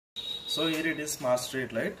So here it is smart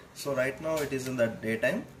street light. So right now it is in the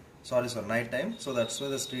daytime, night time. So that's why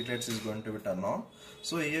the street lights is going to be turned on.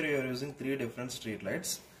 So here you are using three different street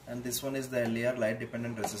lights, and this one is the LDR light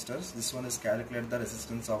dependent resistors. This one is calculate the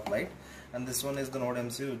resistance of light, and this one is the node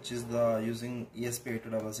MCU, which is the using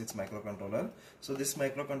ESP8266 microcontroller. So this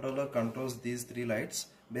microcontroller controls these three lights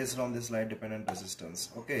based on this light dependent resistance.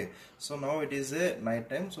 Okay, so now it is a night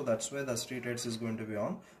time, so that's why the street lights is going to be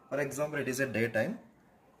on. For example, it is a daytime.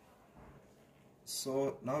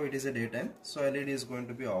 So now it is a daytime, so LED is going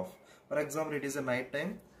to be off. For example, it is a night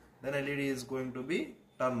time, then LED is going to be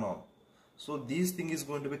turned on. So these thing is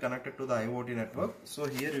going to be connected to the IoT network. So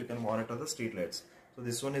here you can monitor the street lights. So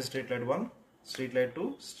this one is street light 1, street light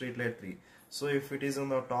 2, street light 3. So if it is on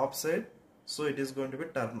the top side, so it is going to be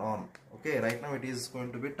turned on. Okay, right now it is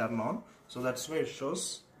going to be turned on, so that's why it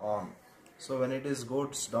shows on. So when it is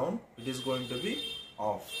goes down, it is going to be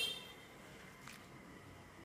off.